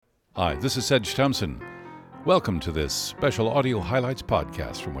Hi, this is Sedge Thompson. Welcome to this special audio highlights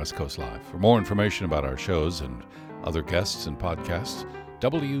podcast from West Coast Live. For more information about our shows and other guests and podcasts,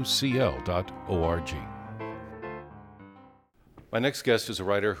 wcl.org. My next guest is a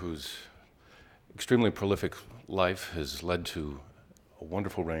writer whose extremely prolific life has led to a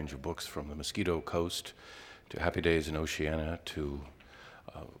wonderful range of books, from The Mosquito Coast to Happy Days in Oceania to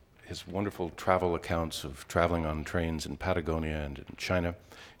his wonderful travel accounts of traveling on trains in Patagonia and in China.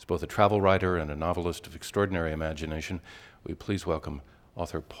 He's both a travel writer and a novelist of extraordinary imagination. We please welcome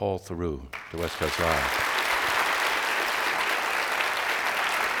author Paul Theroux to West Coast Live.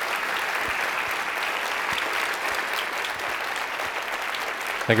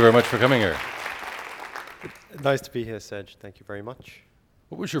 Thank you very much for coming here. Nice to be here, Sedge. Thank you very much.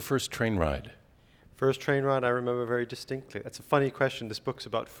 What was your first train ride? First train ride I remember very distinctly. That's a funny question. This book's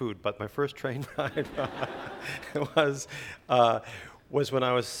about food, but my first train ride was when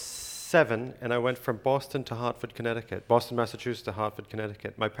I was 7, and I went from Boston, Massachusetts to Hartford,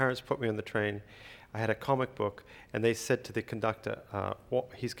 Connecticut. My parents put me on the train. I had a comic book, and they said to the conductor,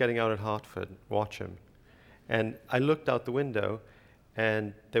 he's getting out at Hartford, watch him. And I looked out the window,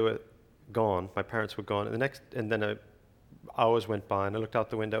 and they were gone. My parents were gone. And then hours went by, and I looked out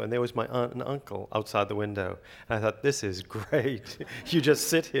the window, and there was my aunt and uncle outside the window. And I thought, this is great. You just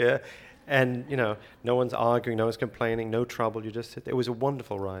sit here, and no one's arguing, no one's complaining, no trouble. You just sit there. It was a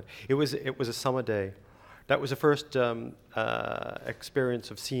wonderful ride. It was a summer day. That was the first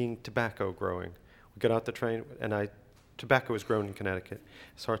experience of seeing tobacco growing. We got out the train, and tobacco was grown in Connecticut.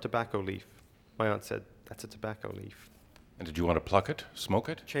 I saw a tobacco leaf. My aunt said, "That's a tobacco leaf." And did you want to pluck it, smoke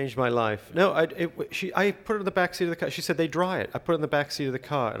it? Changed my life. No, I put it in the back seat of the car. She said they dry it. I put it in the back seat of the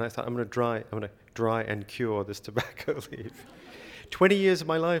car, and I thought I'm going to dry and cure this tobacco leaf. 20 years of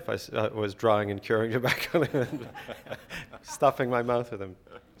my life I was drying and curing tobacco leaf, stuffing my mouth with them.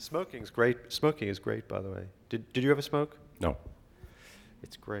 Smoking is great. Smoking is great, by the way. Did you ever smoke? No.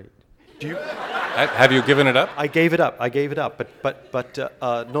 It's great. Have you given it up? I gave it up. But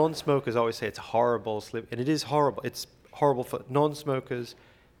non-smokers always say it's horrible, and it is horrible. It's horrible for non-smokers,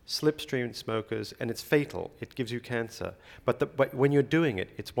 slipstream smokers, and it's fatal. It gives you cancer. But when you're doing it,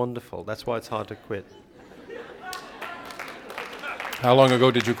 it's wonderful. That's why it's hard to quit. How long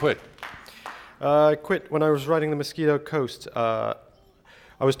ago did you quit? I quit when I was writing The Mosquito Coast. I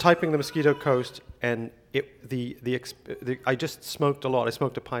was typing The Mosquito Coast, and I just smoked a lot. I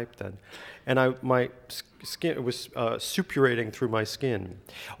smoked a pipe then, and my skin was suppurating through my skin.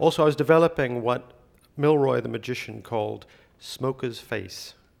 Also, I was developing what Millroy, the magician, called smoker's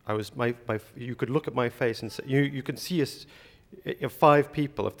face. You could look at my face and say, you can see if 5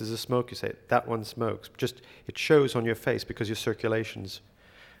 people, if there's a smoke, you say, that one smokes. Just, it shows on your face because your circulation's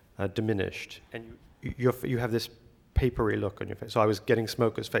diminished. And you have this papery look on your face. So I was getting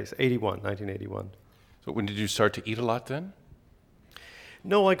smoker's face, 1981. So when did you start to eat a lot then?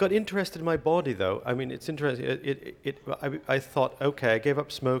 No, I got interested in my body, though. I mean, it's interesting. I thought, okay, I gave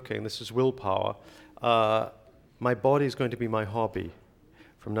up smoking. This is willpower. My body is going to be my hobby.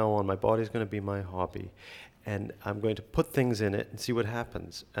 From now on, my body is going to be my hobby. And I'm going to put things in it and see what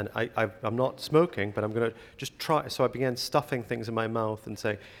happens. And I'm not smoking, but I'm going to just try. So I began stuffing things in my mouth and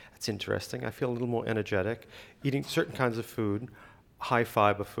saying, that's interesting. I feel a little more energetic. Eating certain kinds of food, high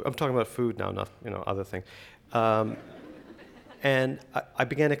fiber food. I'm talking about food now, not other things. And I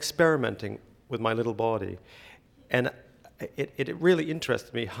began experimenting with my little body. And it really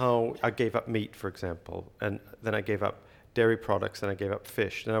interested me how I gave up meat, for example, and then I gave up dairy products, and I gave up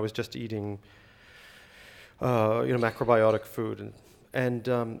fish, and I was just eating, macrobiotic food, and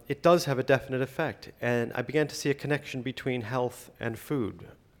it does have a definite effect. And I began to see a connection between health and food.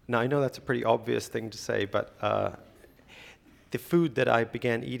 Now I know that's a pretty obvious thing to say, but the food that I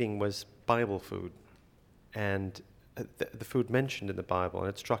began eating was Bible food, and the food mentioned in the Bible, and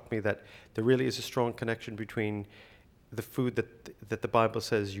it struck me that there really is a strong connection between the food that the Bible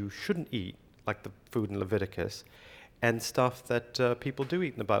says you shouldn't eat, like the food in Leviticus, and stuff that people do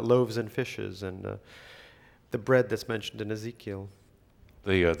eat in the Bible, loaves and fishes, and the bread that's mentioned in Ezekiel.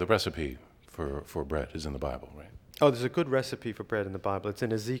 The recipe for bread is in the Bible, right? Oh, there's a good recipe for bread in the Bible. It's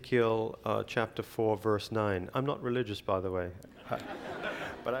in Ezekiel chapter 4, verse 9. I'm not religious, by the way,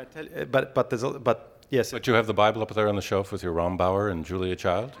 but I tell you, yes. But you have the Bible up there on the shelf with your Rombauer and Julia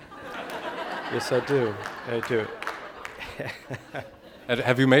Child? Yes, I do. And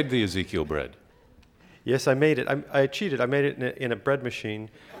have you made the Ezekiel bread? Yes, I made it. I cheated. I made it in a bread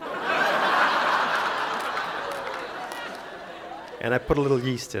machine. And I put a little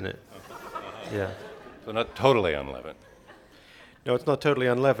yeast in it. Yeah. So not totally unleavened. No, it's not totally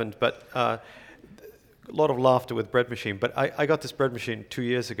unleavened, but a lot of laughter with bread machine, but I got this bread machine 2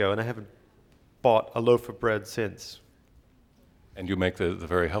 years ago, and I haven't bought a loaf of bread since. And you make the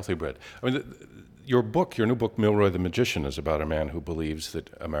very healthy bread. I mean, your new book, Millroy the Magician, is about a man who believes that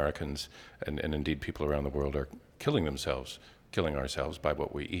Americans, and indeed people around the world, are killing ourselves by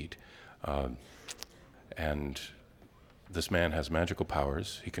what we eat. And this man has magical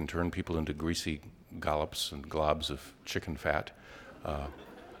powers. He can turn people into greasy gollops and globs of chicken fat.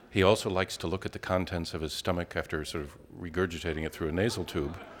 He also likes to look at the contents of his stomach after sort of regurgitating it through a nasal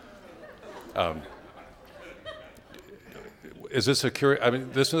tube. Is this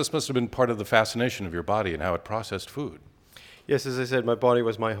this must have been part of the fascination of your body and how it processed food. Yes, as I said, my body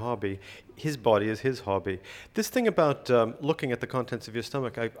was my hobby. His body is his hobby. This thing about looking at the contents of your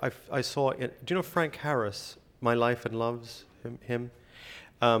stomach, I saw do you know Frank Harris, My Life and Loves, him?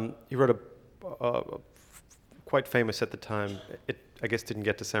 He wrote a quite famous at the time. It, I guess, didn't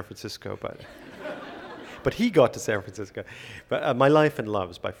get to San Francisco, but he got to San Francisco. But My Life and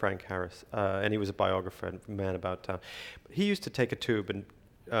Loves by Frank Harris, and he was a biographer and a man about town. He used to take a tube and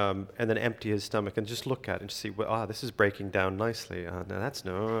then empty his stomach and just look at it and see, well, this is breaking down nicely. Now that's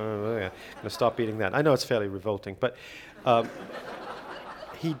I'm going to stop eating that. I know it's fairly revolting, but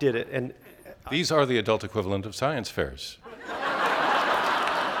he did it. And these are the adult equivalent of science fairs.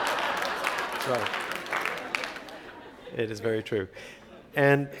 right. It is very true.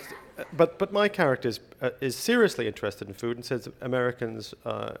 And but my character is seriously interested in food and says Americans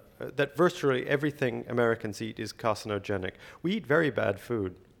that virtually everything Americans eat is carcinogenic. We eat very bad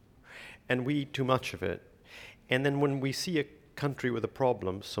food, and we eat too much of it. And then when we see a country with a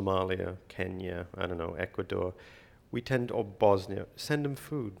problem, Somalia, Kenya, I don't know, Ecuador, or Bosnia, send them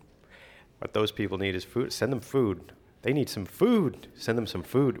food. What those people need is food. Send them food. They need some food. Send them some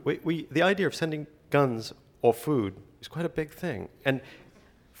food. The idea of sending guns or food is quite a big thing. And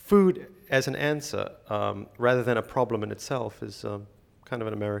food as an answer, rather than a problem in itself, is kind of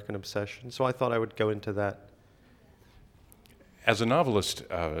an American obsession. So I thought I would go into that. As a novelist,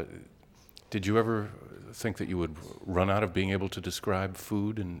 did you ever think that you would run out of being able to describe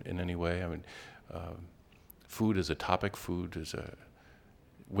food in any way? I mean, food as a topic, food as a...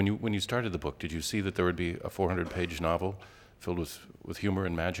 When you started the book, did you see that there would be a 400-page novel filled with humor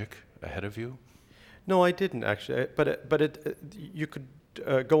and magic ahead of you? No, I didn't actually. You could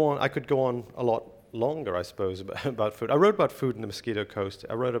go on. I could go on a lot longer, I suppose, about food. I wrote about food in the Mosquito Coast.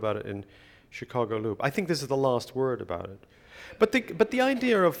 I wrote about it in Chicago Loop. I think this is the last word about it. But the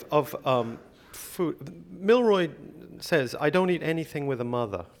idea of food. Millroy says, "I don't eat anything with a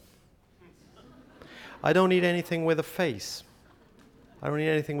mother. I don't eat anything with a face. I don't eat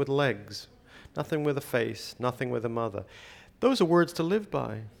anything with legs. Nothing with a face. Nothing with a mother." Those are words to live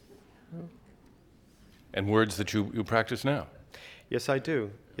by. And words that you practice now. Yes, I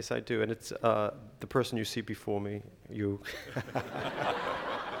do. Yes, I do. And it's the person you see before me, you,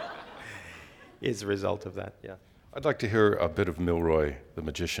 is a result of that, yeah. I'd like to hear a bit of Millroy the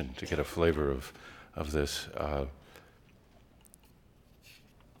Magician to get a flavor of this.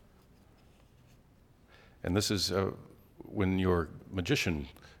 And this is when your magician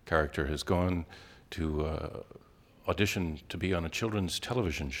character has gone to audition to be on a children's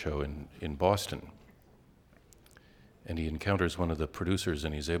television show in Boston. And he encounters one of the producers,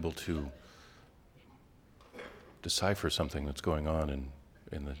 and he's able to decipher something that's going on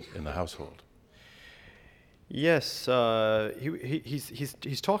in the household. Yes,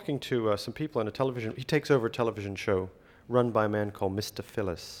 he's talking to some people on a television. He takes over a television show run by a man called Mr.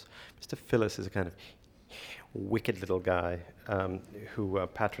 Phyllis. Mr. Phyllis is a kind of wicked little guy who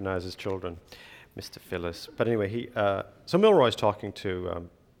patronizes children. Mr. Phyllis. But anyway, so Millroy's talking to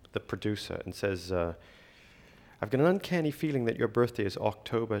the producer and says, "I've got an uncanny feeling that your birthday is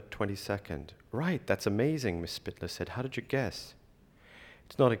October 22nd. "Right, that's amazing," Miss Spittler said. "How did you guess?"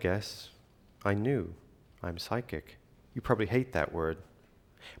 "It's not a guess. I knew. I'm psychic. You probably hate that word.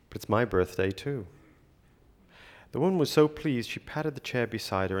 But it's my birthday, too." The woman was so pleased, she patted the chair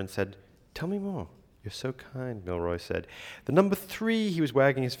beside her and said, "Tell me more." "You're so kind," Millroy said. "The number 3," he was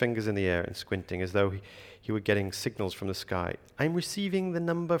wagging his fingers in the air and squinting as though he were getting signals from the sky. "I'm receiving the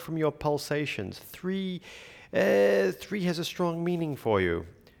number from your pulsations. 3 has a strong meaning for you."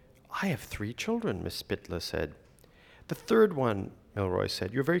 "I have 3 children," Miss Spittler said. "The 3rd one," Millroy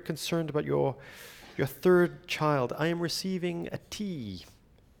said. "You're very concerned about your 3rd child. I am receiving a T."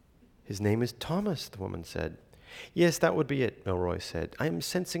 "His name is Thomas," the woman said. "Yes, that would be it," Millroy said. "I am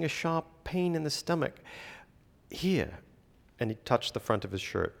sensing a sharp pain in the stomach. Here." And he touched the front of his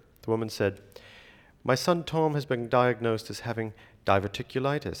shirt. The woman said, "My son Tom has been diagnosed as having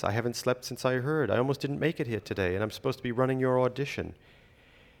diverticulitis. I haven't slept since I heard. I almost didn't make it here today, and I'm supposed to be running your audition."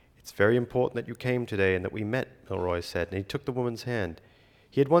 "It's very important that you came today and that we met," Millroy said, and he took the woman's hand.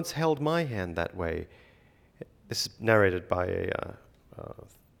 He had once held my hand that way. This is narrated by a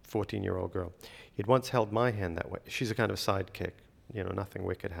 14-year-old girl. He had once held my hand that way. She's a kind of sidekick, nothing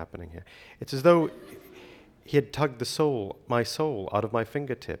wicked happening here. It's as though he had tugged my soul out of my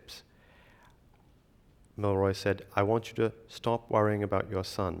fingertips. Millroy said, "I want you to stop worrying about your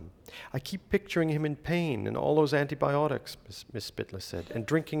son. I keep picturing him in pain and all those antibiotics," Miss Spittler said, "and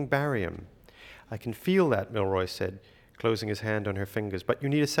drinking barium." "I can feel that," Millroy said, closing his hand on her fingers, "but you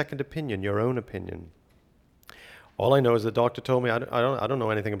need a second opinion, your own opinion." "All I know is the doctor told me I don't know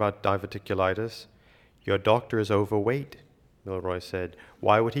anything about diverticulitis." "Your doctor is overweight," Millroy said.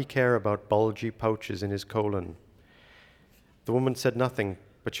 "Why would he care about bulgy pouches in his colon?" The woman said nothing,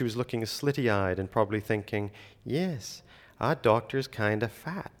 but she was looking slitty-eyed and probably thinking, "Yes, our doctor's kind of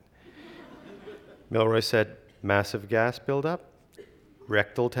fat." Millroy said, "Massive gas buildup,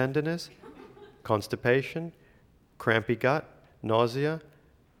 rectal tenderness, constipation, crampy gut, nausea,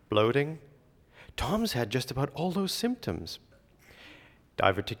 bloating. Tom's had just about all those symptoms."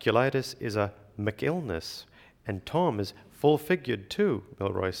 "Diverticulitis is a McIllness, and Tom is full-figured too,"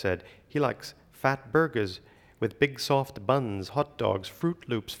 Millroy said. "He likes fat burgers with big soft buns, hot dogs, Fruit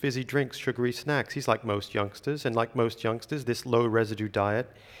Loops, fizzy drinks, sugary snacks. He's like most youngsters, and like most youngsters, this low-residue diet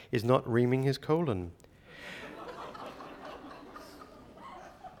is not reaming his colon.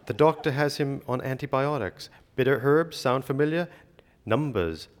 The doctor has him on antibiotics. Bitter herbs, sound familiar?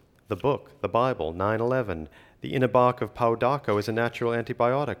 Numbers, the book, the Bible, 9/11. The inner bark of pau d'arco is a natural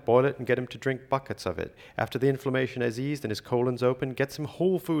antibiotic. Boil it and get him to drink buckets of it. After the inflammation has eased and his colon's open, get some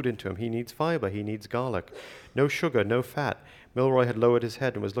whole food into him. He needs fiber. He needs garlic. No sugar, no fat." Millroy had lowered his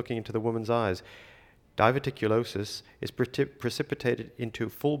head and was looking into the woman's eyes. "Diverticulosis is precipitated into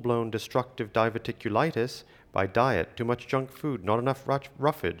full-blown destructive diverticulitis by diet, too much junk food, not enough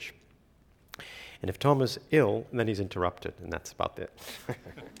roughage. And if Tom is ill," and then he's interrupted, and that's about it.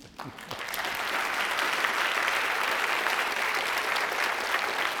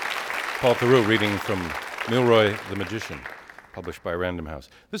 Paul Theroux reading from Millroy the Magician, published by Random House.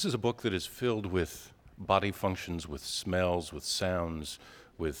 This is a book that is filled with body functions, with smells, with sounds,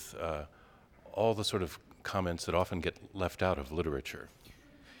 with all the sort of comments that often get left out of literature.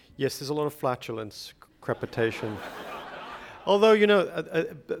 Yes, there's a lot of flatulence, crepitation. Although,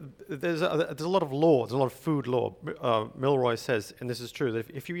 there's a lot of law, there's a lot of food law. Millroy says, and this is true, that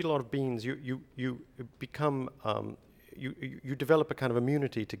if you eat a lot of beans, you become... You develop a kind of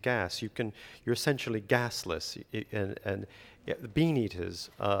immunity to gas. You're essentially gasless, and the bean eaters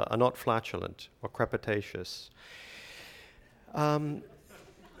are not flatulent or crepitatious.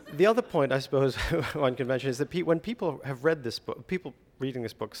 The other point, I suppose, one can mention is that when people have read this book, people reading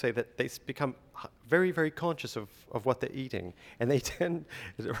this book say that they become very, very conscious of what they're eating, and they tend,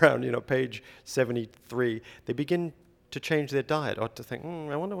 around page 73, they begin to change their diet, or to think,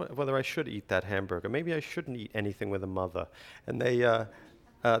 I wonder whether I should eat that hamburger. Maybe I shouldn't eat anything with a mother. And they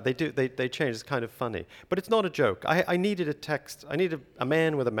change. It's kind of funny. But it's not a joke. I needed a text. I needed a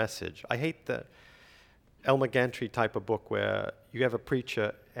man with a message. I hate the Elmer Gantry type of book where you have a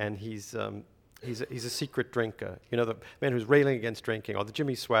preacher and he's a secret drinker. The man who's railing against drinking, or the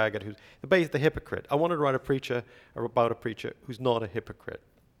Jimmy Swaggart who's the hypocrite. I wanted to write about a preacher who's not a hypocrite.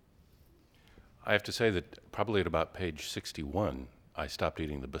 I have to say that probably at about page 61, I stopped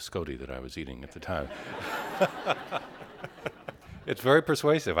eating the biscotti that I was eating at the time. It's very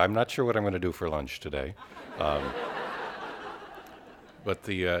persuasive. I'm not sure what I'm going to do for lunch today. But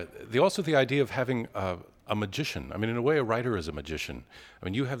also the idea of having a magician. I mean, in a way, a writer is a magician. I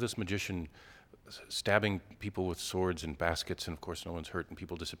mean, you have this magician stabbing people with swords and baskets, and of course no one's hurt, and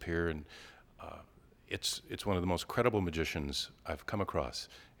people disappear, and it's one of the most credible magicians I've come across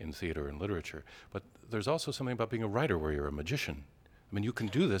in theater and literature. But there's also something about being a writer where you're a magician. I mean, you can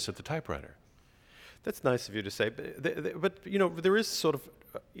do this at the typewriter. That's nice of you to say, but there is sort of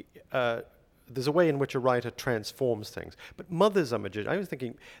there's a way in which a writer transforms things. But mothers are magicians. I was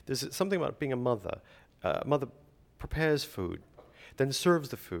thinking there's something about being a mother. A mother prepares food, then serves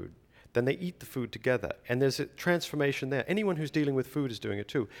the food, then they eat the food together, and there's a transformation there. Anyone who's dealing with food is doing it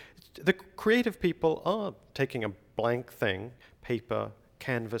too. The creative people are taking a blank thing, paper,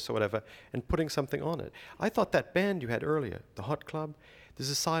 canvas, or whatever, and putting something on it. I thought that band you had earlier, the Hot Club, there's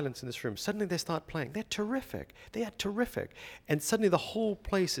a silence in this room. Suddenly they start playing. They're terrific. They are terrific. And suddenly the whole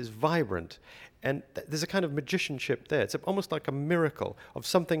place is vibrant, and there's a kind of magicianship there. It's almost like a miracle of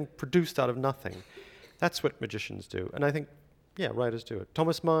something produced out of nothing. That's what magicians do. And I think, writers do it.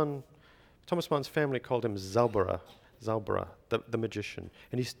 Thomas Mann's family called him Zauberer, the magician,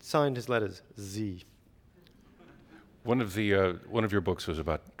 and he signed his letters Z. One of your books was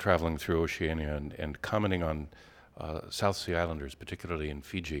about traveling through Oceania and commenting on South Sea Islanders, particularly in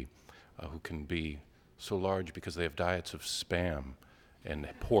Fiji, who can be so large because they have diets of spam and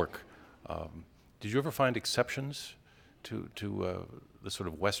pork. Did you ever find exceptions to the sort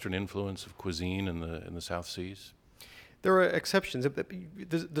of Western influence of cuisine in the South Seas? There are exceptions.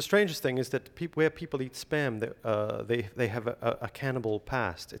 The strangest thing is that where people eat spam, they have a cannibal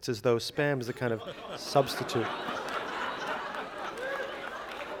past. It's as though spam is a kind of substitute.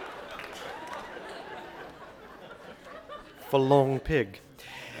 For long pig.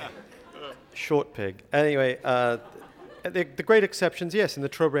 Short pig. Anyway, the great exceptions, yes, in the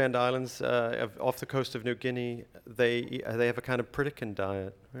Trobriand Islands off the coast of New Guinea, they have a kind of Pritikin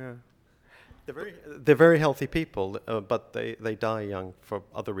diet. Yeah. They're very healthy people, but they die young for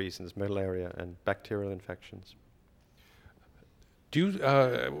other reasons, malaria and bacterial infections. Do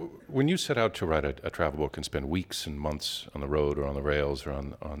you, when you set out to write a travel book and spend weeks and months on the road or on the rails or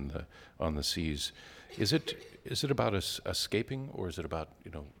on the seas, is it about escaping, or is it about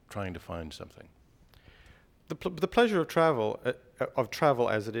trying to find something? The pleasure of travel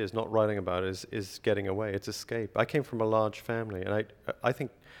as it is, not writing about it, is getting away. It's escape. I came from a large family, and I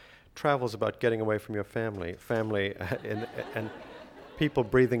think travel is about getting away from your family, and people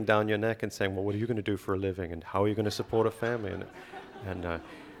breathing down your neck and saying, "Well, what are you going to do for a living? And how are you going to support a family? And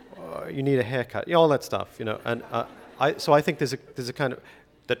you need a haircut, all that stuff, And so I think there's a kind of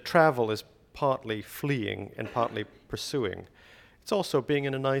that travel is partly fleeing and partly pursuing. It's also being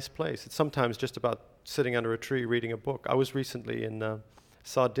in a nice place. It's sometimes just about sitting under a tree reading a book. I was recently in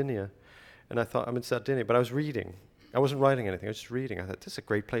Sardinia, and I thought, I'm in Sardinia, but I was reading. I wasn't writing anything, I was just reading. I thought, this is a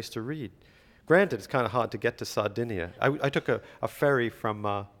great place to read. Granted, it's kind of hard to get to Sardinia. I took a ferry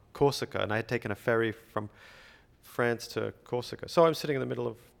from Corsica, and I had taken a ferry from France to Corsica. So I'm sitting in the middle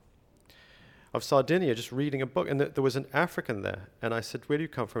of Sardinia just reading a book, and there was an African there, and I said, where do you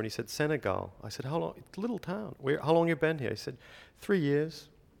come from? And he said, Senegal. I said, how long? It's a little town. How long have you been here? He said, 3 years.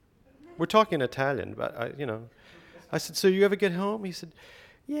 We're talking Italian, but I said, so you ever get home? He said,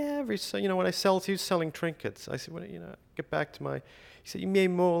 yeah, when I sell, he was selling trinkets. I said, get back to he said, I miei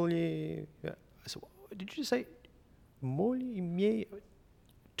mogli. I said, did you say mogli?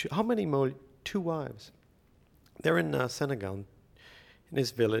 How many mogli? 2 wives. They're in Senegal, in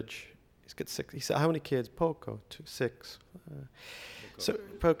his village. He's got 6. He said, how many kids? Poco, 6.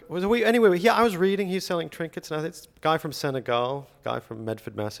 Anyway, yeah, I was reading. He was selling trinkets, and I think it's a guy from Senegal, guy from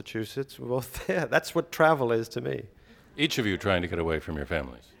Medford, Massachusetts. We're both there. That's what travel is to me. Each of you trying to get away from your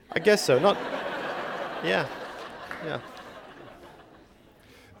families. I guess so. Yeah.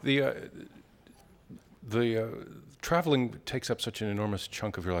 The traveling takes up such an enormous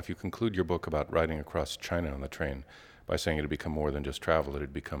chunk of your life. You conclude your book about riding across China on the train by saying it had become more than just travel. It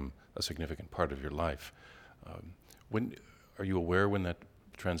had become a significant part of your life. Are you aware when that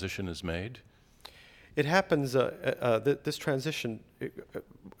transition is made? It happens, this transition,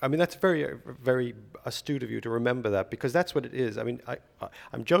 that's very, very astute of you to remember that, because that's what it is. I'm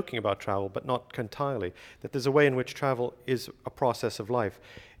joking about travel, but not entirely, that there's a way in which travel is a process of life.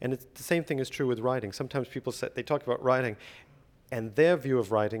 And the same thing is true with writing. Sometimes people they talk about writing, and their view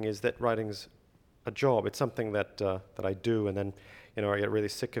of writing is that writing's a job. It's something that I do, and then I get really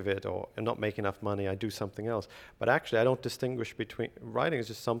sick of it, or I'm not making enough money, I do something else. But actually, I don't distinguish between... Writing is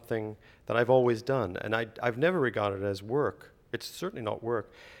just something that I've always done, and I've never regarded it as work. It's certainly not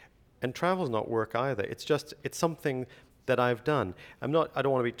work. And travel's not work either. It's something that I've done. I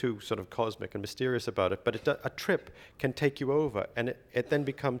don't want to be too sort of cosmic and mysterious about it, but a trip can take you over, and it then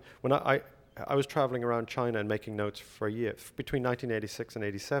becomes... When I was traveling around China and making notes for a year, between 1986 and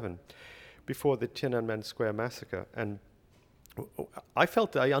 87, before the Tiananmen Square massacre, and I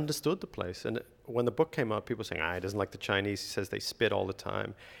felt that I understood the place. And when the book came out, people were saying, he doesn't like the Chinese. He says they spit all the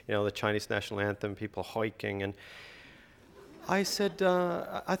time. The Chinese national anthem, people hoiking. And I said,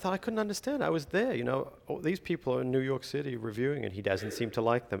 I thought I couldn't understand. I was there, these people are in New York City reviewing, and he doesn't seem to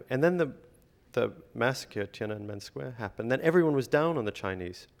like them. And then the massacre at Tiananmen Square happened. Then everyone was down on the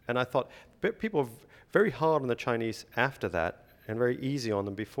Chinese. And I thought, people were very hard on the Chinese after that, and very easy on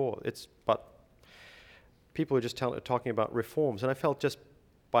them before. But people were just talking about reforms, and I felt just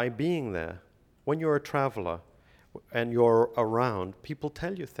by being there, when you're a traveler and you're around, people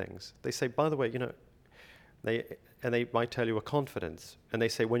tell you things. They say, by the way, they might tell you a confidence, and they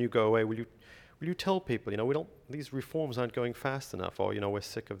say, when you go away, will you tell people, these reforms aren't going fast enough, or we're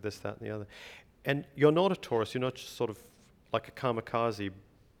sick of this, that, and the other. And you're not a tourist. You're not just sort of like a kamikaze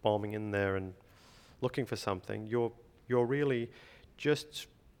bombing in there and looking for something. You're really just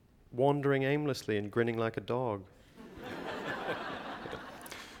wandering aimlessly and grinning like a dog.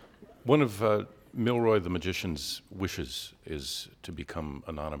 One of Millroy the magician's wishes is to become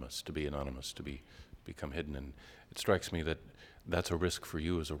anonymous, become hidden. And it strikes me that that's a risk for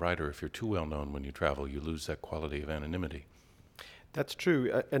you as a writer. If you're too well known when you travel, you lose that quality of anonymity. That's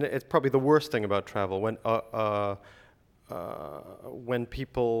true, and it's probably the worst thing about travel when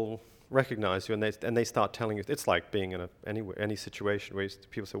people recognize you and they start telling you. It's like being in any situation where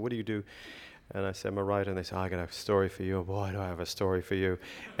people say, "What do you do?" And I say, "I'm a writer," and they say, "I got a story for you." Boy, do I have a story for you!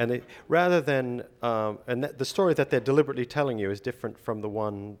 And they, rather than the story that they're deliberately telling you is different from the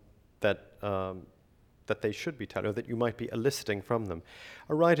one that that they should be telling, or that you might be eliciting from them.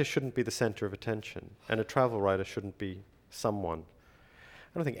 A writer shouldn't be the center of attention, and a travel writer shouldn't be someone.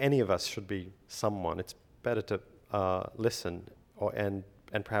 I don't think any of us should be someone. It's better to listen and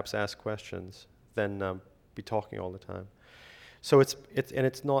perhaps ask questions than be talking all the time. So it's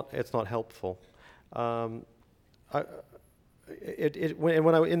not helpful. When I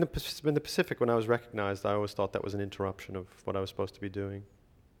in the Pacific, when I was recognized, I always thought that was an interruption of what I was supposed to be doing.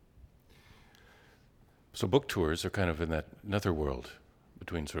 So book tours are kind of in that netherworld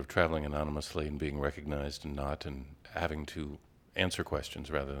between sort of traveling anonymously and being recognized and not, and having to answer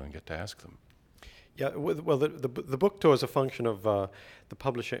questions rather than get to ask them. Yeah, well, the book tour is a function of the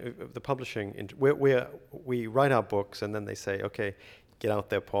publishing. Where we write our books, and then they say, "Okay, get out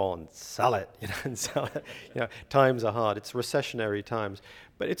there, Paul, and sell it." And sell it. Times are hard. It's recessionary times,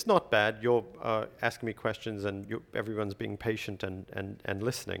 but it's not bad. You're asking me questions, and everyone's being patient and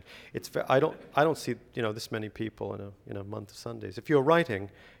listening. I don't see this many people in a month of Sundays. If you're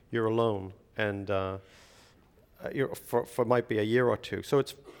writing, you're alone, and you're for might be a year or two. So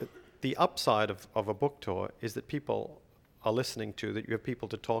it's the upside of a book tour is that people are listening to, that you have people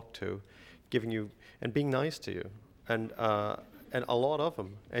to talk to, giving you and being nice to you, and a lot of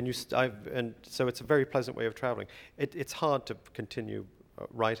them. And so it's a very pleasant way of traveling. It's hard to continue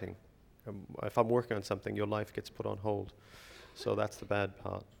writing. If I'm working on something, your life gets put on hold. So that's the bad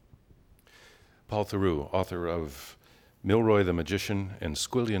part. Paul Theroux, author of Millroy the Magician and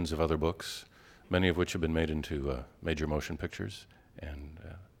squillions of other books, many of which have been made into major motion pictures. And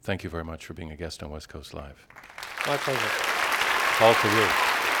thank you very much for being a guest on West Coast Live. My pleasure. Paul Theroux.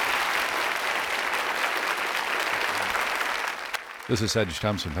 This is Sedge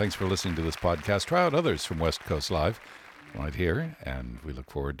Thompson. Thanks for listening to this podcast. Try out others from West Coast Live right here, and we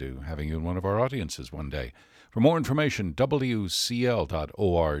look forward to having you in one of our audiences one day. For more information, wcl.org.